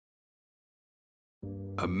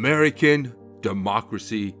American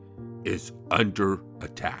democracy is under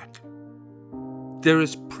attack. There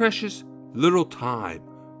is precious little time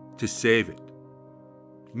to save it.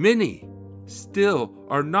 Many still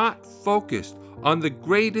are not focused on the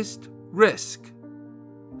greatest risk: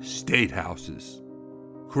 state houses.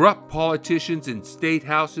 Corrupt politicians in state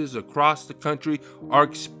houses across the country are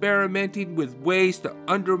experimenting with ways to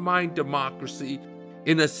undermine democracy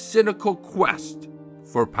in a cynical quest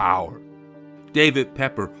for power. David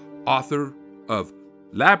Pepper, author of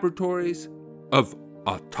Laboratories of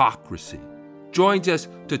Autocracy, joins us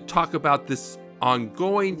to talk about this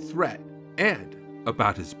ongoing threat and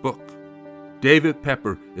about his book. David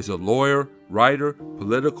Pepper is a lawyer, writer,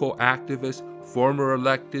 political activist, former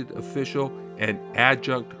elected official, and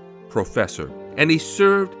adjunct professor, and he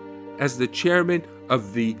served as the chairman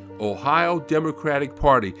of the Ohio Democratic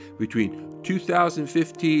Party between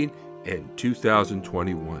 2015 and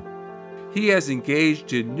 2021. He has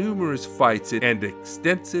engaged in numerous fights and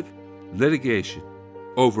extensive litigation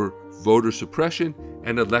over voter suppression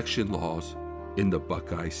and election laws in the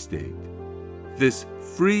Buckeye State. This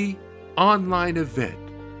free online event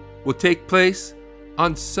will take place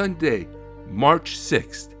on Sunday, March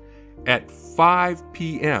 6th at 5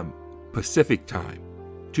 p.m. Pacific Time.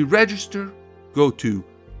 To register, go to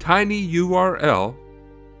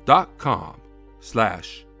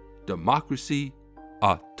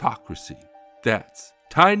tinyurl.com/democracy-autocracy. That's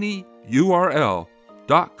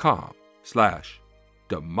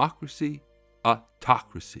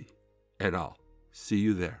tinyurl.com/democracy-autocracy. And I'll see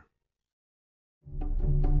you there.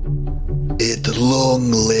 At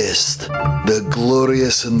long last, the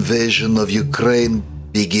glorious invasion of Ukraine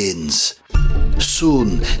begins.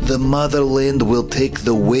 Soon, the motherland will take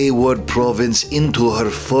the wayward province into her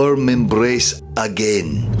firm embrace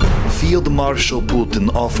again. Field Marshal Putin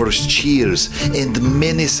offers cheers and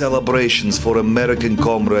many celebrations for American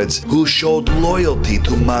comrades who showed loyalty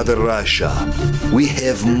to Mother Russia. We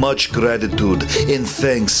have much gratitude and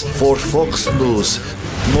thanks for Fox News,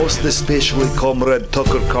 most especially Comrade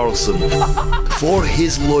Tucker Carlson. For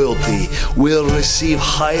his loyalty, will receive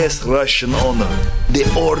highest Russian honor, the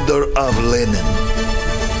Order of Lenin.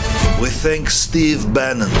 We thank Steve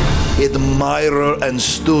Bannon, admirer and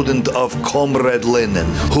student of Comrade Lenin,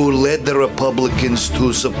 who led the Republicans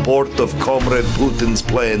to support of Comrade Putin's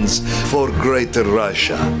plans for Greater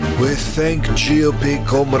Russia. We thank GOP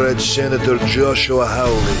Comrade Senator Joshua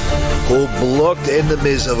Hawley, who blocked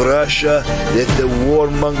enemies of Russia that the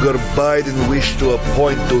warmonger Biden wished to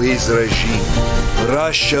appoint to his regime.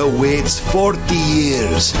 Russia waits 40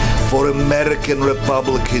 years for American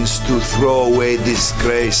Republicans to throw away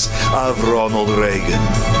disgrace of Ronald Reagan.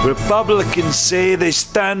 Republicans say they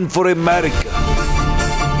stand for America.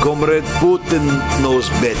 Comrade Putin knows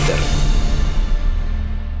better.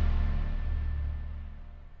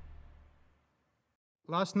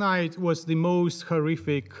 Last night was the most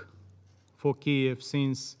horrific for Kiev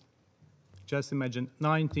since, just imagine,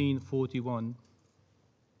 1941.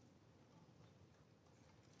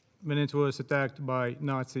 When it was attacked by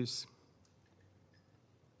Nazis.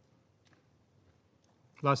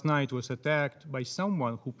 Last night was attacked by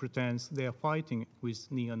someone who pretends they are fighting with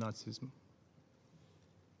neo-Nazism.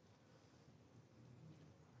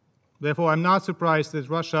 Therefore, I'm not surprised that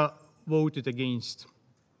Russia voted against.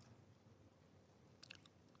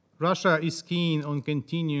 Russia is keen on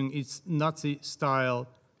continuing its Nazi-style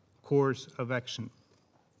course of action.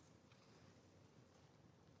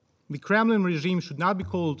 The Kremlin regime should not be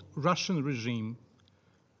called Russian regime.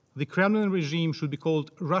 The Kremlin regime should be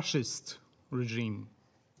called Russist regime.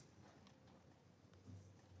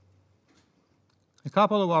 A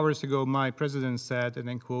couple of hours ago, my president said, and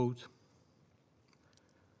I quote,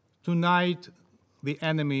 "Tonight, the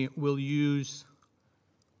enemy will use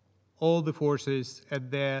all the forces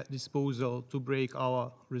at their disposal to break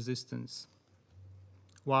our resistance,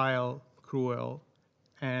 vile, cruel,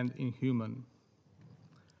 and inhuman.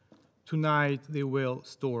 Tonight they will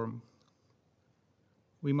storm.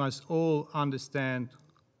 We must all understand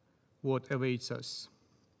what awaits us.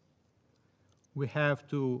 We have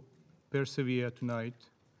to persevere tonight.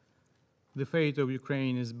 The fate of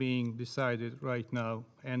Ukraine is being decided right now,"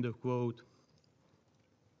 end of quote.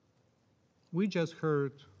 We just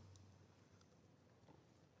heard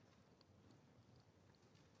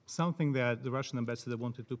something that the Russian ambassador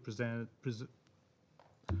wanted to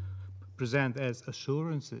present as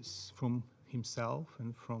assurances from himself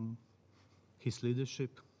and from his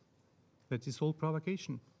leadership that it's all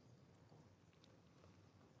provocation.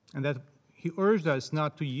 And that he urged us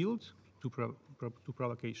not to yield to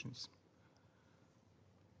provocations.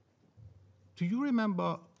 Do you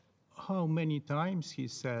remember how many times he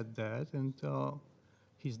said that? And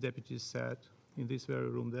his deputies said in this very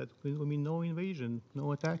room that there will be no invasion,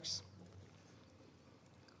 no attacks.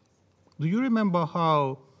 Do you remember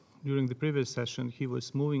how, during the previous session, he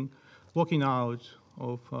was walking out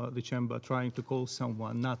of the chamber, trying to call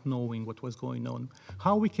someone, not knowing what was going on?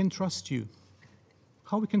 How we can trust you?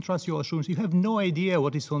 How we can trust your assurance? You have no idea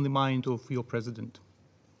what is on the mind of your president.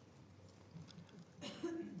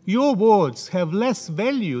 Your words have less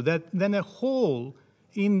value than a hole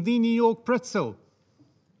in the New York pretzel.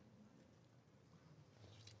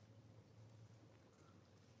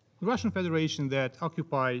 The Russian Federation that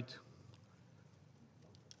occupied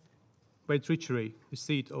by treachery the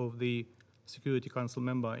seat of the Security Council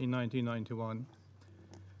member in 1991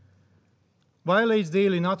 violates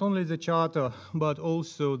daily not only the Charter but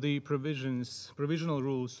also the provisional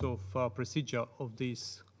rules of procedure of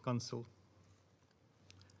this Council.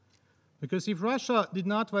 Because if Russia did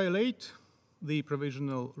not violate the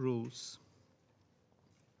provisional rules,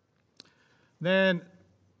 then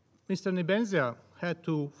Mr. Nebenzia had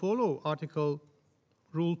to follow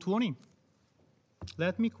Rule 20.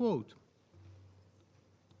 Let me quote.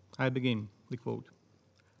 I begin the quote.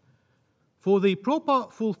 For the proper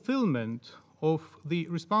fulfillment of the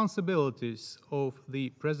responsibilities of the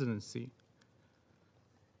presidency,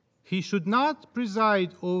 he should not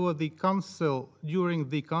preside over the Council during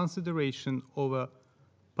the consideration of a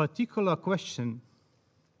particular question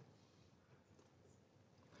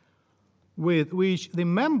with which the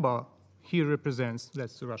member he represents,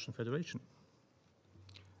 that's the Russian Federation,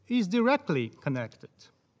 is directly connected.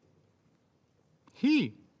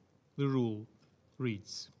 He, the rule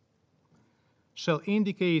reads, shall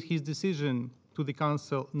indicate his decision to the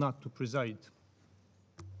Council not to preside.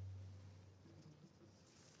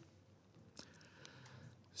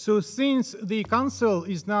 So since the Council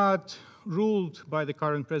is not ruled by the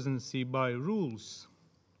current presidency by rules,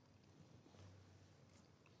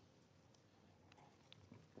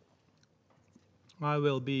 I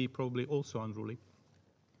will be probably also unruly.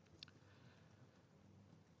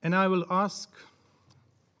 And I will ask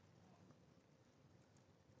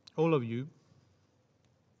all of you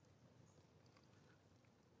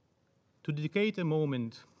to dedicate a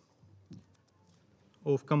moment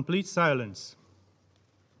of complete silence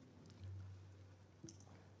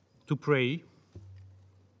to pray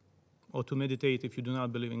or to meditate if you do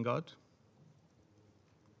not believe in God,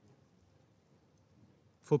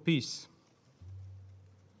 for peace,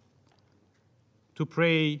 to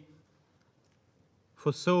pray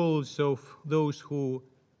for souls of those who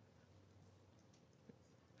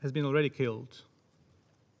has been already killed,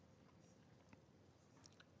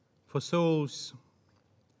 for souls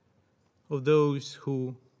of those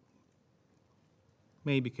who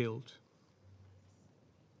may be killed.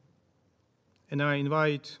 And I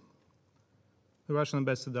invite the Russian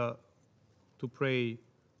ambassador to pray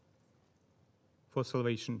for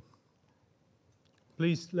salvation.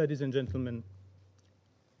 Please, ladies and gentlemen,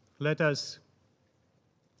 let us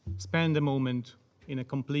spend a moment in a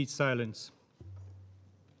complete silence.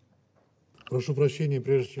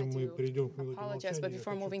 Apologize, but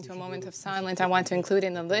before moving to a moment of silence, I want to include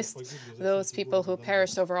in the list those people who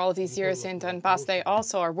perished over all of these years in Donbass. They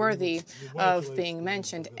also are worthy of being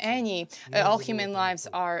mentioned. All human lives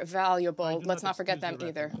are valuable. Let's not forget them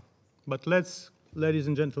either. But let's, ladies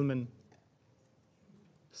and gentlemen,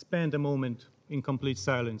 spend a moment in complete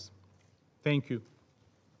silence. Thank you.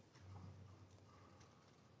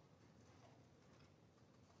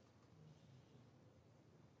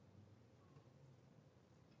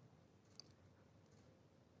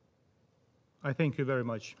 I thank you very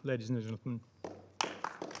much, ladies and gentlemen.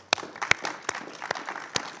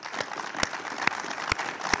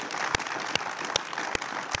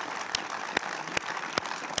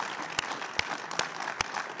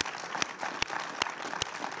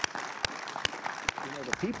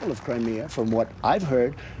 The people of Crimea, from what I've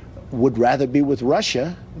heard, would rather be with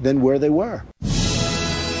Russia than where they were.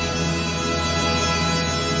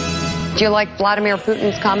 Do you like Vladimir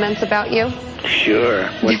Putin's comments about you? Sure.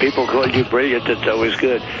 When people call you brilliant, it's always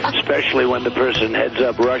good, especially when the person heads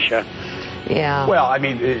up Russia. Yeah. Well, I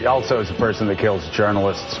mean, also it's a person that kills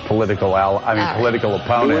journalists, political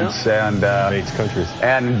opponents, and invades countries.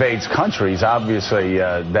 And invades countries. Obviously,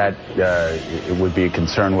 it would be a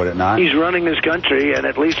concern, would it not? He's running his country, and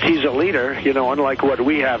at least he's a leader, you know, unlike what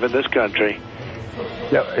we have in this country.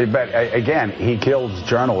 Yeah, but again, he kills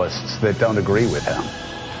journalists that don't agree with him.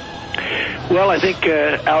 Well, I think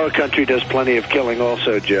our country does plenty of killing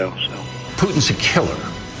also, Joe. So. Putin's a killer.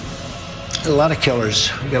 A lot of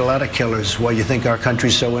killers. We got a lot of killers. Why, you think our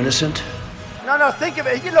country's so innocent? No, think of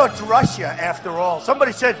it. You know, it's Russia, after all.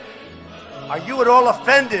 Somebody said, are you at all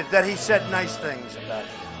offended that he said nice things about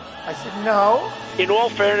you? I said, no. In all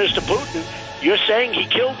fairness to Putin, you're saying he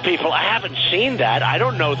killed people. I haven't seen that. I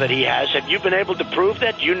don't know that he has. Have you been able to prove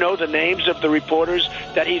that? Do you know the names of the reporters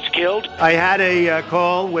that he's killed? I had a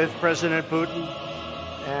call with President Putin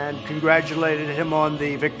and congratulated him on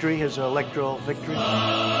the victory, his electoral victory.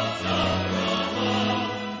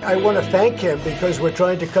 I want to thank him because we're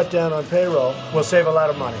trying to cut down on payroll. We'll save a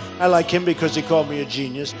lot of money. I like him because he called me a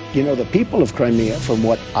genius. You know, the people of Crimea, from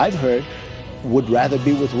what I've heard, would rather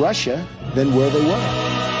be with Russia than where they were.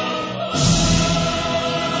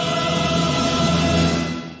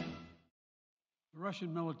 The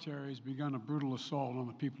Russian military has begun a brutal assault on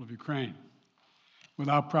the people of Ukraine.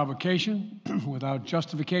 Without provocation, without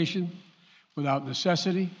justification, without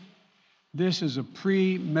necessity, this is a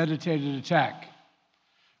premeditated attack.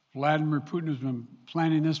 Vladimir Putin has been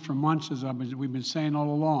planning this for months, as we've been saying all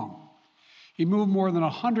along. He moved more than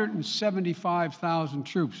 175,000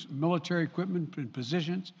 troops, military equipment, and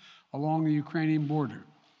positions along the Ukrainian border.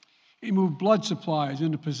 He moved blood supplies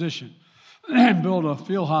into position and built a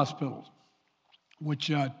field hospital,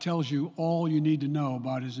 which tells you all you need to know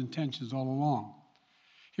about his intentions all along.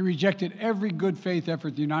 He rejected every good faith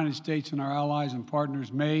effort the United States and our allies and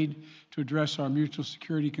partners made to address our mutual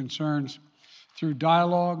security concerns through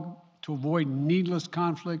dialogue to avoid needless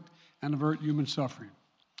conflict and avert human suffering.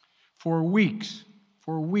 For weeks,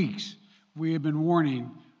 we have been warning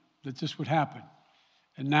that this would happen.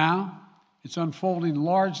 And now it's unfolding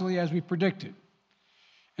largely as we predicted.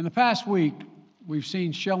 In the past week, we've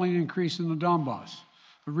seen shelling increase in the Donbass,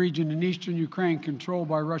 a region in eastern Ukraine controlled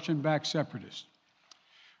by Russian-backed separatists.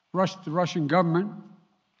 The Russian government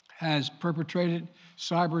has perpetrated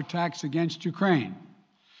cyber attacks against Ukraine.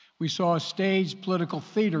 We saw a staged political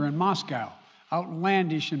theater in Moscow,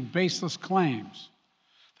 outlandish and baseless claims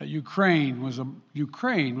that Ukraine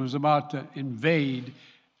was about to invade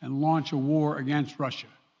and launch a war against Russia,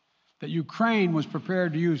 that Ukraine was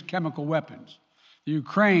prepared to use chemical weapons, that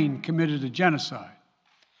Ukraine committed a genocide.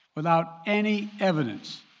 Without any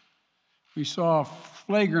evidence, we saw a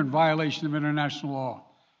flagrant violation of international law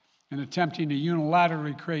in attempting to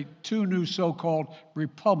unilaterally create two new so-called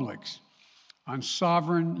republics on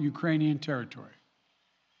sovereign Ukrainian territory.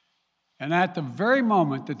 And at the very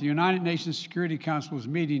moment that the United Nations Security Council was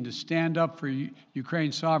meeting to stand up for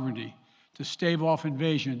Ukraine's sovereignty, to stave off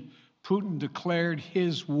invasion, Putin declared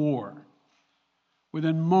his war.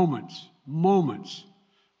 Within moments,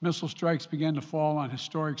 missile strikes began to fall on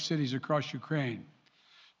historic cities across Ukraine.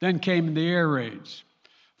 Then came the air raids,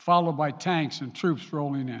 followed by tanks and troops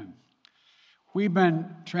rolling in. We've been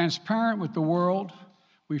transparent with the world.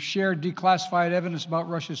 We've shared declassified evidence about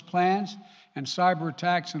Russia's plans and cyber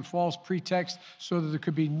attacks and false pretexts so that there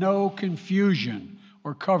could be no confusion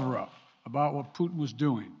or cover-up about what Putin was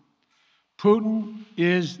doing. Putin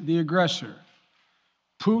is the aggressor.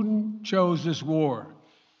 Putin chose this war,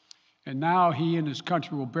 and now he and his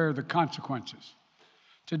country will bear the consequences.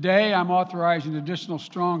 Today, I'm authorizing additional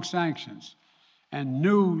strong sanctions and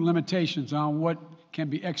new limitations on what can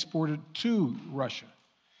be exported to Russia.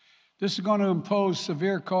 This is going to impose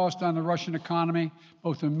severe cost on the Russian economy,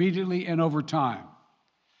 both immediately and over time.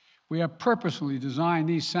 We have purposely designed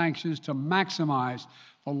these sanctions to maximize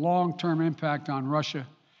the long-term impact on Russia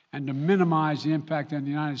and to minimize the impact on the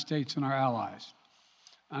United States and our allies.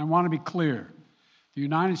 I want to be clear, the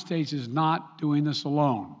United States is not doing this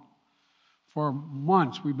alone. For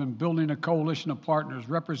months, we've been building a coalition of partners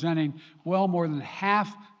representing well more than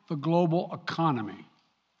half the global economy.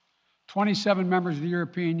 27 members of the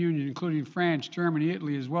European Union, including France, Germany,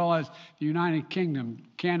 Italy, as well as the United Kingdom,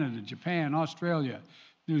 Canada, Japan, Australia,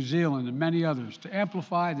 New Zealand, and many others, to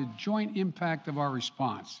amplify the joint impact of our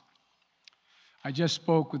response. I just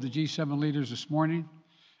spoke with the G7 leaders this morning,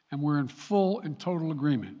 and we're in full and total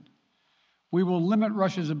agreement. We will limit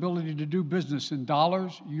Russia's ability to do business in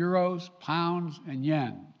dollars, euros, pounds, and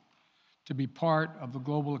yen to be part of the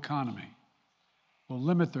global economy. We'll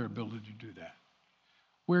limit their ability to do that.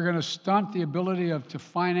 We're going to stunt the ability to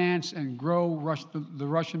finance and grow the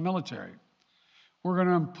Russian military. We're going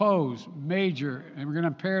to impose major, and we're going to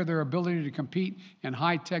impair their ability to compete in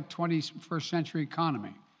high-tech 21st century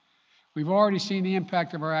economy. We've already seen the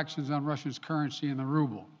impact of our actions on Russia's currency and the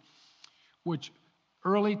ruble, which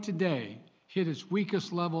early today hit its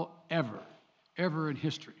weakest level ever in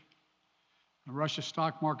history. The Russia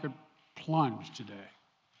stock market plunged today.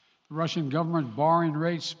 The Russian government borrowing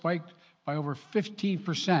rate spiked by over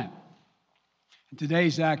 15%. In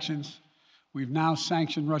today's actions, we've now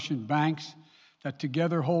sanctioned Russian banks that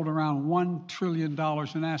together hold around $1 trillion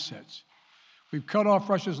in assets. We've cut off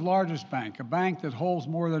Russia's largest bank, a bank that holds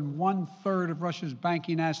more than 1/3 of Russia's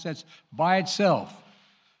banking assets by itself,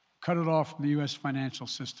 cut it off from the U.S. financial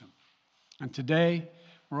system. And today,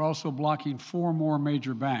 we're also blocking 4 more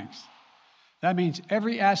major banks. That means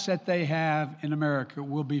every asset they have in America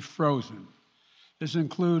will be frozen. This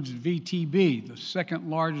includes VTB, the second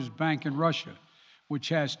largest bank in Russia, which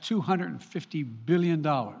has $250 billion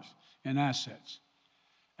in assets.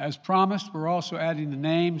 As promised, we're also adding the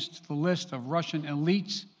names to the list of Russian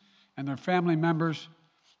elites and their family members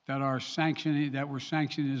that were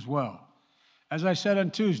sanctioned as well. As I said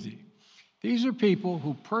on Tuesday, these are people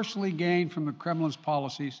who personally gain from the Kremlin's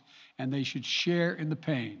policies, and they should share in the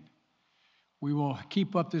pain. We will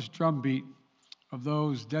keep up this drumbeat of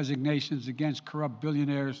those designations against corrupt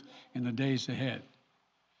billionaires in the days ahead.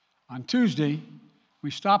 On Tuesday,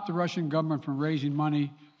 we stopped the Russian government from raising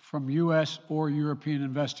money from U.S. or European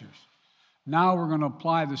investors. Now we're going to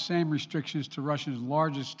apply the same restrictions to Russia's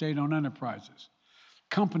largest state-owned enterprises,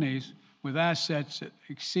 companies with assets that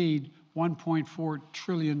exceed $1.4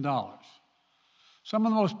 trillion. Some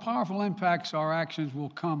of the most powerful impacts of our actions will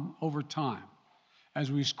come over time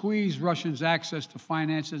as we squeeze Russia's access to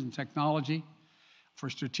finances and technology for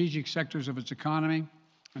strategic sectors of its economy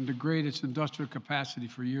and degrade its industrial capacity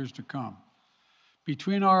for years to come.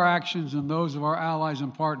 Between our actions and those of our allies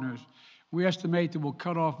and partners, we estimate that we'll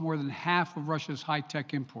cut off more than half of Russia's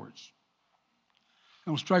high-tech imports. It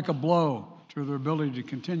will strike a blow to their ability to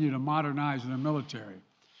continue to modernize their military.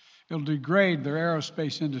 It will degrade their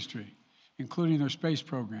aerospace industry, including their space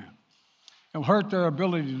program. It will hurt their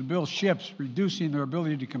ability to build ships, reducing their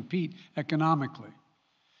ability to compete economically.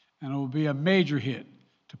 And it will be a major hit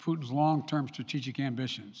to Putin's long-term strategic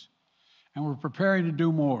ambitions. And we're preparing to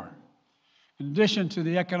do more. In addition to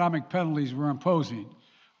the economic penalties we're imposing,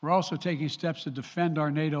 we're also taking steps to defend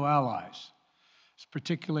our NATO allies,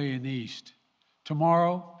 particularly in the East.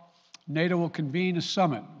 Tomorrow, NATO will convene a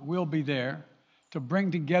summit. We'll be there to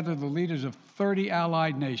bring together the leaders of 30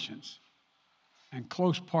 allied nations and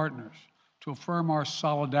close partners to affirm our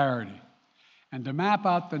solidarity and to map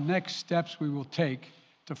out the next steps we will take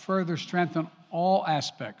to further strengthen all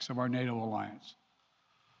aspects of our NATO alliance.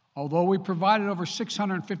 Although we provided over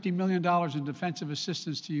 $650 million in defensive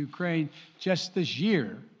assistance to Ukraine just this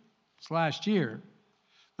last year,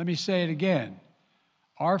 let me say it again.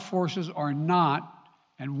 Our forces are not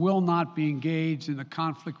and will not be engaged in the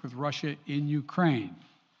conflict with Russia in Ukraine.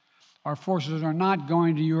 Our forces are not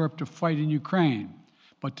going to Europe to fight in Ukraine,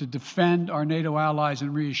 but to defend our NATO allies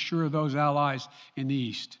and reassure those allies in the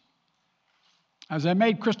East. As I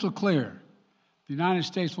made crystal clear, the United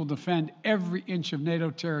States will defend every inch of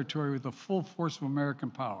NATO territory with the full force of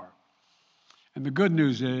American power. And the good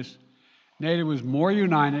news is, NATO is more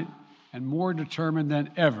united and more determined than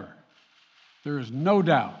ever. There is no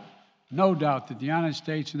doubt that the United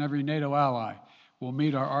States and every NATO ally will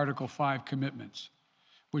meet our Article 5 commitments,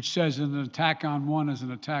 which says that an attack on one is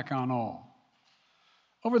an attack on all.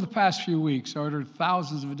 Over the past few weeks, I ordered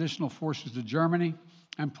thousands of additional forces to Germany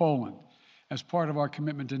and Poland as part of our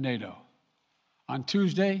commitment to NATO. On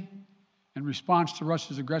Tuesday, in response to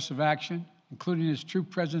Russia's aggressive action, including its troop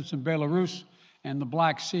presence in Belarus and the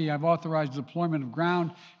Black Sea, I've authorized the deployment of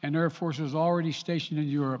ground and air forces already stationed in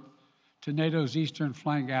Europe to NATO's eastern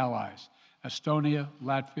flank allies, Estonia,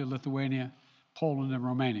 Latvia, Lithuania, Poland, and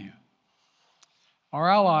Romania. Our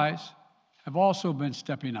allies have also been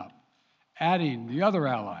stepping up, adding the other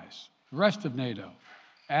allies, the rest of NATO,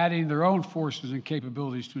 adding their own forces and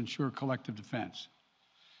capabilities to ensure collective defense.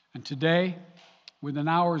 And today, within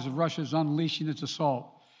hours of Russia's unleashing its assault,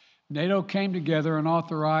 NATO came together and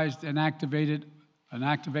authorized and activated an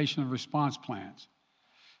activation of response plans.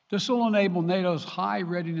 This will enable NATO's high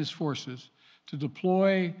readiness forces to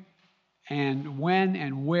deploy and when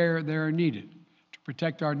and where they are needed to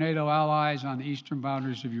protect our NATO allies on the eastern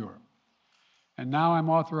boundaries of Europe. And now I'm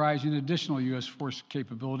authorizing additional U.S. force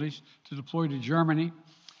capabilities to deploy to Germany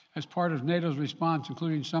as part of NATO's response,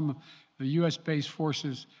 including some of the U.S.-based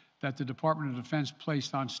forces that the Department of Defense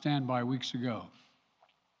placed on standby weeks ago.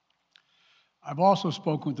 I've also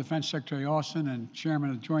spoken with Defense Secretary Austin and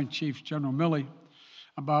Chairman of the Joint Chiefs, General Milley,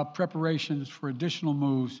 about preparations for additional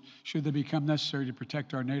moves should they become necessary to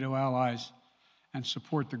protect our NATO allies and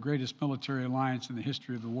support the greatest military alliance in the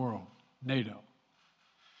history of the world, NATO.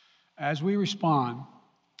 As we respond,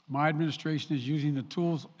 my administration is using the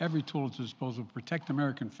tools, every tool at its disposal to protect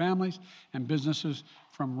American families and businesses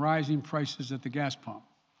from rising prices at the gas pump.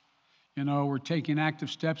 You know, we're taking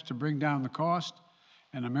active steps to bring down the cost,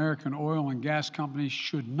 and American oil and gas companies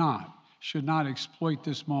should not exploit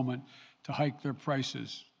this moment to hike their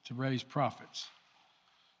prices to raise profits.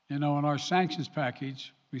 You know, in our sanctions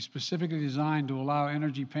package, we specifically designed to allow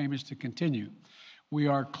energy payments to continue. We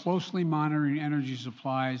are closely monitoring energy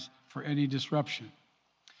supplies for any disruption.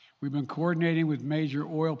 We've been coordinating with major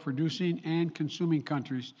oil-producing and consuming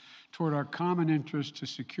countries toward our common interest to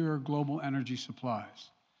secure global energy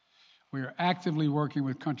supplies. We are actively working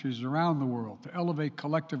with countries around the world to elevate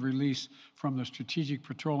collective release from the strategic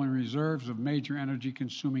petroleum reserves of major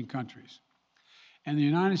energy-consuming countries. And the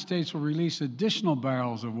United States will release additional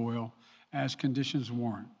barrels of oil as conditions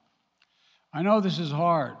warrant. I know this is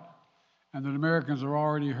hard and that Americans are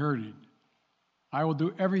already hurting. I will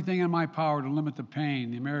do everything in my power to limit the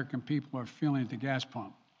pain the American people are feeling at the gas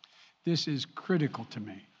pump. This is critical to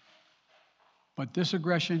me. But this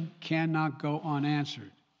aggression cannot go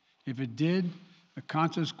unanswered. If it did, the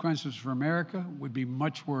consequences for America would be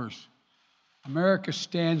much worse. America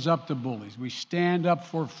stands up to bullies. We stand up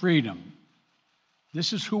for freedom.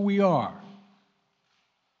 This is who we are.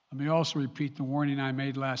 Let me also repeat the warning I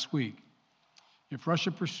made last week. If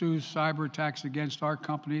Russia pursues cyber attacks against our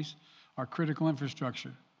companies, our critical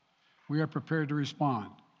infrastructure, we are prepared to respond.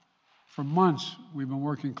 For months, we've been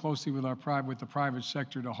working closely with the private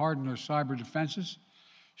sector to harden their cyber defenses,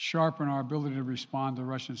 sharpen our ability to respond to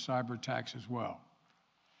Russian cyber attacks as well.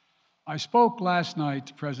 I spoke last night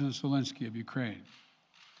to President Zelensky of Ukraine,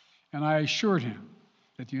 and I assured him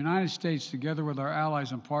that the United States, together with our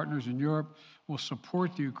allies and partners in Europe, will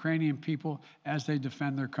support the Ukrainian people as they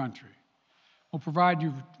defend their country. We'll provide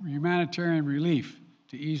humanitarian relief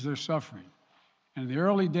to ease their suffering. And in the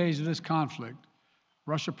early days of this conflict,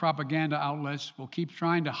 Russia propaganda outlets will keep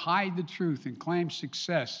trying to hide the truth and claim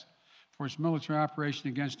success for its military operation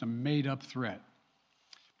against a made-up threat.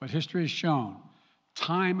 But history has shown,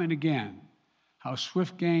 time and again, how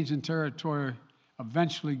swift gains in territory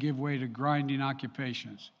eventually give way to grinding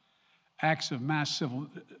occupations, acts of mass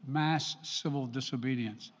civil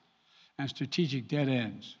disobedience, and strategic dead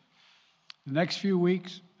ends. The next few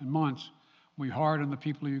weeks and months will be hard on the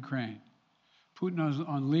people of Ukraine. Putin has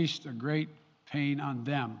unleashed a great pain on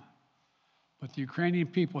them, but the Ukrainian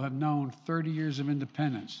people have known 30 years of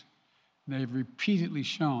independence. And they've repeatedly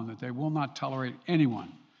shown that they will not tolerate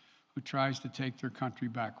anyone who tries to take their country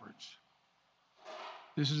backwards.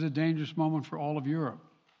 This is a dangerous moment for all of Europe,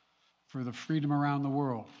 for the freedom around the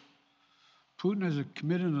world. Putin has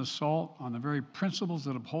committed an assault on the very principles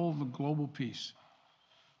that uphold the global peace.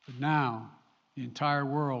 But now, the entire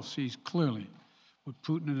world sees clearly what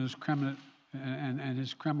Putin and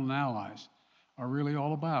his Kremlin allies are really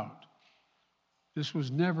all about. This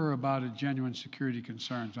was never about a genuine security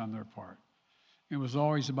concerns on their part. It was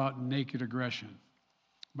always about naked aggression,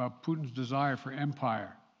 about Putin's desire for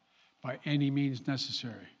empire by any means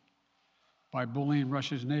necessary, by bullying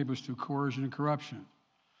Russia's neighbors through coercion and corruption,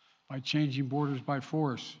 by changing borders by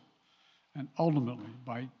force, and ultimately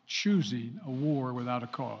by choosing a war without a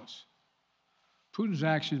cause. Putin's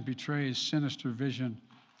actions betray his sinister vision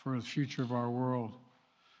for the future of our world,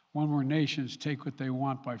 one where nations take what they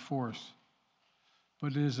want by force.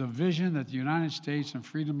 But it is a vision that the United States and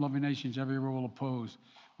freedom-loving nations everywhere will oppose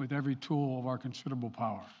with every tool of our considerable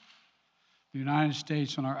power. The United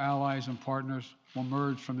States and our allies and partners will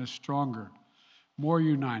emerge from this stronger, more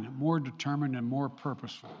united, more determined, and more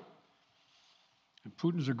purposeful. And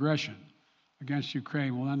Putin's aggression against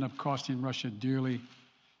Ukraine will end up costing Russia dearly,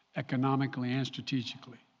 economically and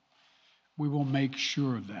strategically. We will make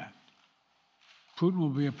sure of that. Putin will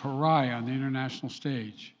be a pariah on the international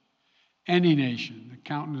stage. Any nation that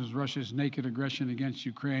countenances Russia's naked aggression against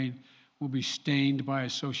Ukraine will be stained by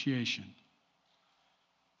association.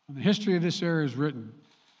 When the history of this era is written,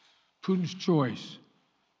 Putin's choice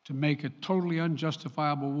to make a totally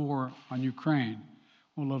unjustifiable war on Ukraine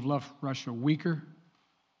will have left Russia weaker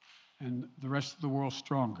and the rest of the world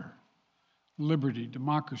stronger. Liberty,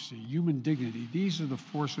 democracy, human dignity, these are the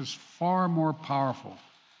forces far more powerful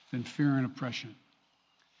than fear and oppression.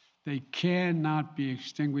 They cannot be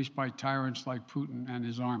extinguished by tyrants like Putin and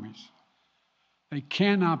his armies. They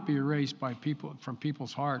cannot be erased by from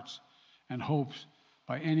people's hearts and hopes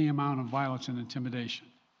by any amount of violence and intimidation.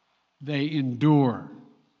 They endure.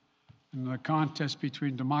 In the contest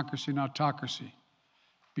between democracy and autocracy,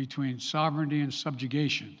 between sovereignty and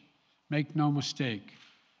subjugation, make no mistake,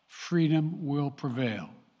 freedom will prevail.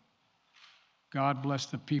 God bless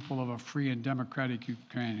the people of a free and democratic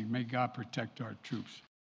Ukraine, and may God protect our troops.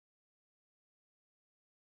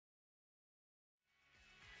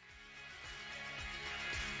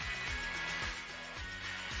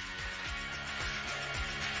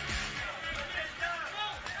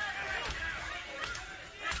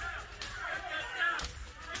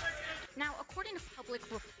 Now, according to public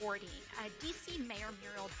reporting, D.C. Mayor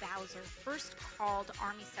Muriel Bowser first called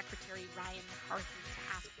Army Secretary Ryan McCarthy to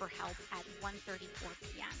ask for help at 1:34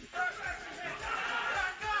 p.m.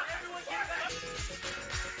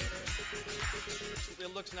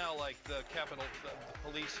 It looks now like the Capitol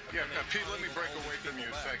police. Yeah, Pete, let me break away from you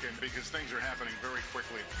a second because things are happening very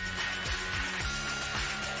quickly.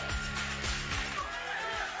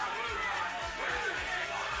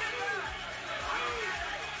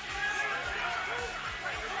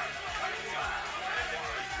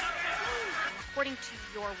 According to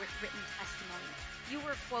your written testimony, you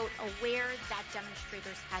were, quote, aware that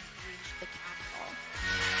demonstrators had breached the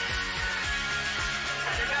Capitol.